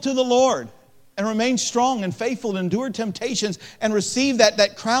faithful to the Lord and remain strong and faithful and endure temptations and receive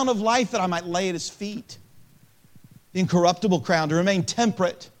that crown of life that I might lay at His feet. The incorruptible crown, to remain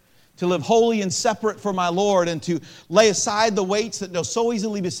temperate, to live holy and separate for my Lord, and to lay aside the weights that so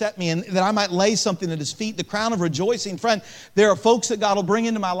easily beset me, and that I might lay something at His feet. The crown of rejoicing. Friend, there are folks that God will bring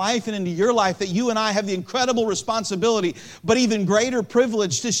into my life and into your life that you and I have the incredible responsibility, but even greater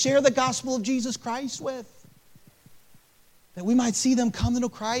privilege, to share the gospel of Jesus Christ with. That we might see them come to know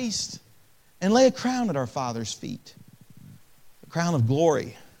Christ and lay a crown at our Father's feet. The crown of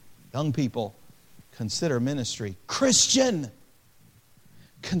glory. Young people, consider ministry. Christian,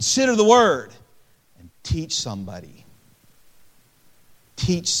 consider the Word and teach somebody.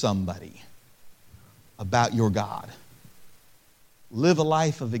 Teach somebody about your God. Live a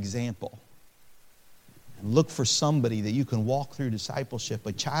life of example And look for somebody that you can walk through discipleship,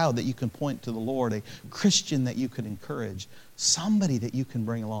 a child that you can point to the Lord, a Christian that you can encourage, somebody that you can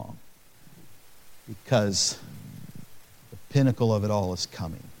bring along. Because the pinnacle of it all is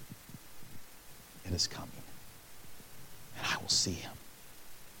coming. It is coming. And I will see him.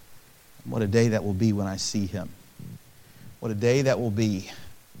 And what a day that will be when I see him. What a day that will be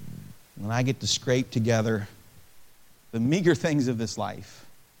when I get to scrape together the meager things of this life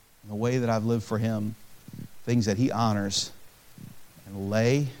and the way that I've lived for him, things that he honors, and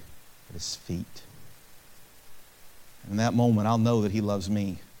lay at his feet. And in that moment, I'll know that he loves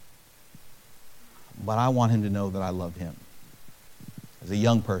me. But I want him to know that I love him. As a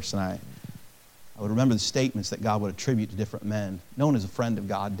young person, I would remember the statements that God would attribute to different men. Known as a friend of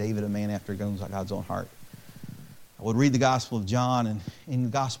God, David, a man after God's own heart. I would read the Gospel of John, and in the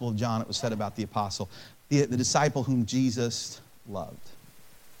Gospel of John it was said about the apostle, the disciple whom Jesus loved.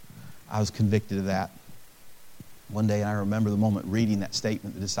 I was convicted of that one day, and I remember the moment reading that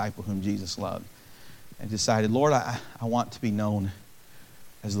statement, the disciple whom Jesus loved, and decided, Lord, I want to be known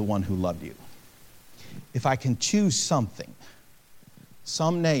as the one who loved you. If I can choose something,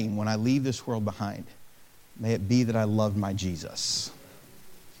 some name when I leave this world behind, may it be that I loved my Jesus.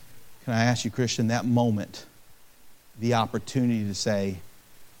 Can I ask you, Christian, that moment, the opportunity to say,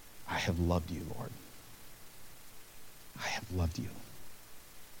 I have loved you, Lord. I have loved you.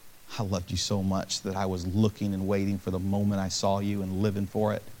 I loved you so much that I was looking and waiting for the moment I saw you and living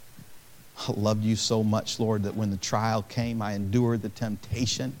for it. I loved you so much, Lord, that when the trial came, I endured the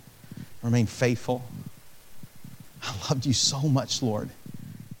temptation, remained faithful. I loved you so much, Lord,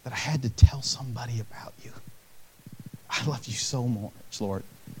 that I had to tell somebody about you. I loved you so much, Lord.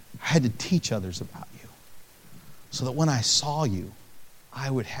 I had to teach others about you so that when I saw you,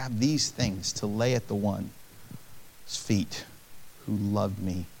 I would have these things to lay at the one's feet who loved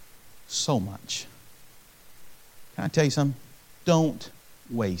me so much. Can I tell you something? Don't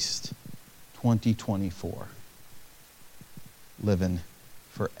waste 2024 living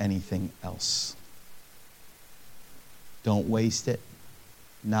for anything else. Don't waste it.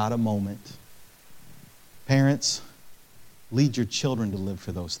 Not a moment. Parents, lead your children to live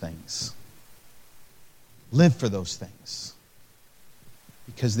for those things. Live for those things.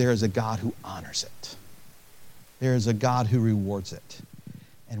 Because there is a God who honors it. There is a God who rewards it.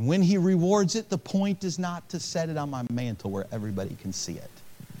 And when he rewards it, the point is not to set it on my mantle where everybody can see it,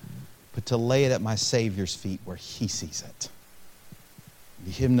 but to lay it at my Savior's feet where he sees it.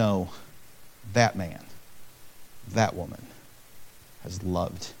 Let him know that man, that woman has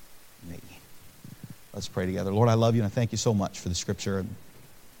loved me. Let's pray together. Lord, I love you and I thank you so much for the scripture.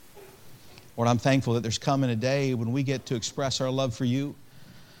 Lord, I'm thankful that there's coming a day when we get to express our love for you,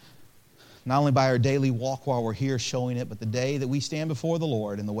 not only by our daily walk while we're here showing it, but the day that we stand before the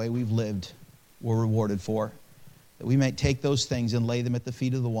Lord and the way we've lived, we're rewarded for. That we may take those things and lay them at the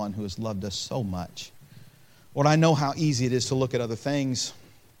feet of the one who has loved us so much. Lord, I know how easy it is to look at other things.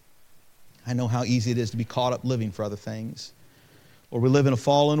 I know how easy it is to be caught up living for other things. Lord, we live in a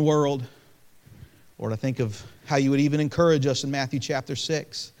fallen world. Lord, I think of how you would even encourage us in Matthew chapter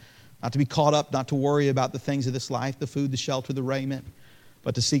 6, not to be caught up, not to worry about the things of this life, the food, the shelter, the raiment,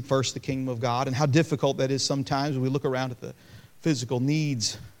 but to seek first the kingdom of God. And how difficult that is sometimes when we look around at the physical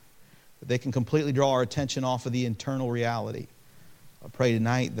needs, that they can completely draw our attention off of the internal reality. I pray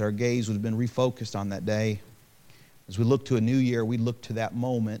tonight that our gaze would have been refocused on that day. As we look to a new year, we look to that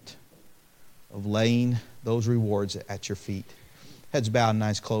moment of laying those rewards at your feet. Heads bowed and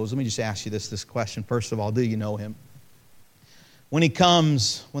eyes closed. Let me just ask you this question. First of all, do you know him? When he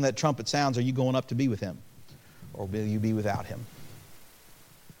comes, when that trumpet sounds, are you going up to be with him? Or will you be without him?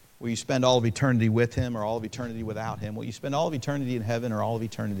 Will you spend all of eternity with him or all of eternity without him? Will you spend all of eternity in heaven or all of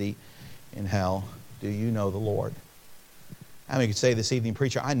eternity in hell? Do you know the Lord? How many could say this evening,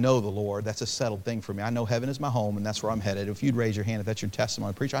 preacher, I know the Lord. That's a settled thing for me. I know heaven is my home and that's where I'm headed. If you'd raise your hand, if that's your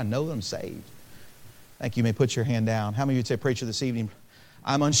testimony, preacher, I know that I'm saved. Thank you. You may put your hand down. How many of you would say, preacher, this evening,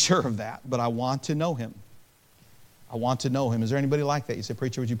 I'm unsure of that, but I want to know him. I want to know him. Is there anybody like that? You say,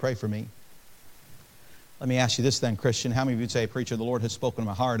 preacher, would you pray for me? Let me ask you this then, Christian. How many of you would say, preacher, the Lord has spoken to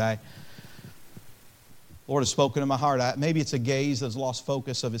my heart. Lord has spoken to my heart. Maybe it's a gaze that's lost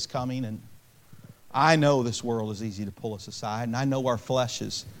focus of his coming. And I know this world is easy to pull us aside. And I know our flesh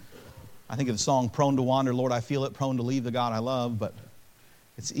is, I think of the song, prone to wander. Lord, I feel it, prone to leave the God I love. But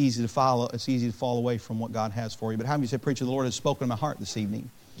it's easy to follow. It's easy to fall away from what God has for you. But how many of you say, preacher, the Lord has spoken to my heart this evening?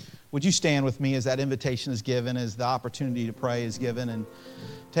 Would you stand with me as that invitation is given, as the opportunity to pray is given, and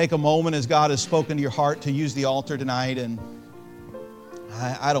take a moment as God has spoken to your heart to use the altar tonight. And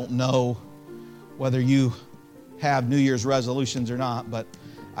I don't know whether you have New Year's resolutions or not, but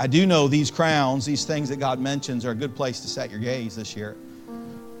I do know these crowns, these things that God mentions, are a good place to set your gaze this year.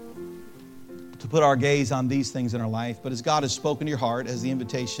 To put our gaze on these things in our life. But as God has spoken to your heart, as the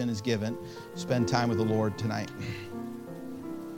invitation is given, spend time with the Lord tonight.